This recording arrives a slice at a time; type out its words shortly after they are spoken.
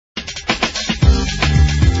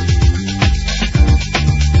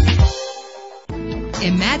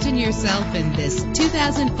Imagine yourself in this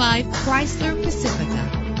 2005 Chrysler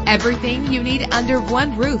Pacifica. Everything you need under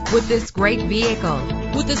one roof with this great vehicle.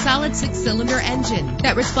 With a solid 6-cylinder engine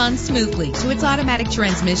that responds smoothly to its automatic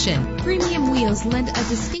transmission, premium wheels lend a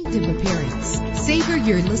distinctive appearance. Savor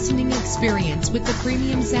your listening experience with the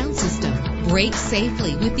premium sound system. Brake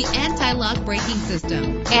safely with the anti-lock braking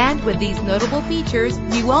system. And with these notable features,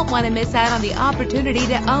 you won't want to miss out on the opportunity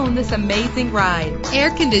to own this amazing ride.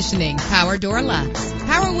 Air conditioning, power door locks,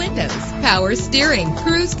 power windows, power steering,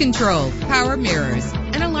 cruise control, power mirrors,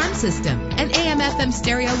 an alarm system, an AM/FM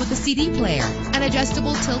stereo with a CD player, an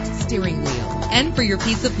adjustable tilt steering wheel. And for your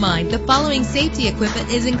peace of mind, the following safety equipment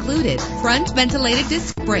is included: front ventilated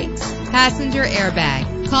disc brakes, passenger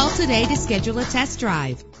airbag. Call today to schedule a test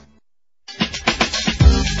drive.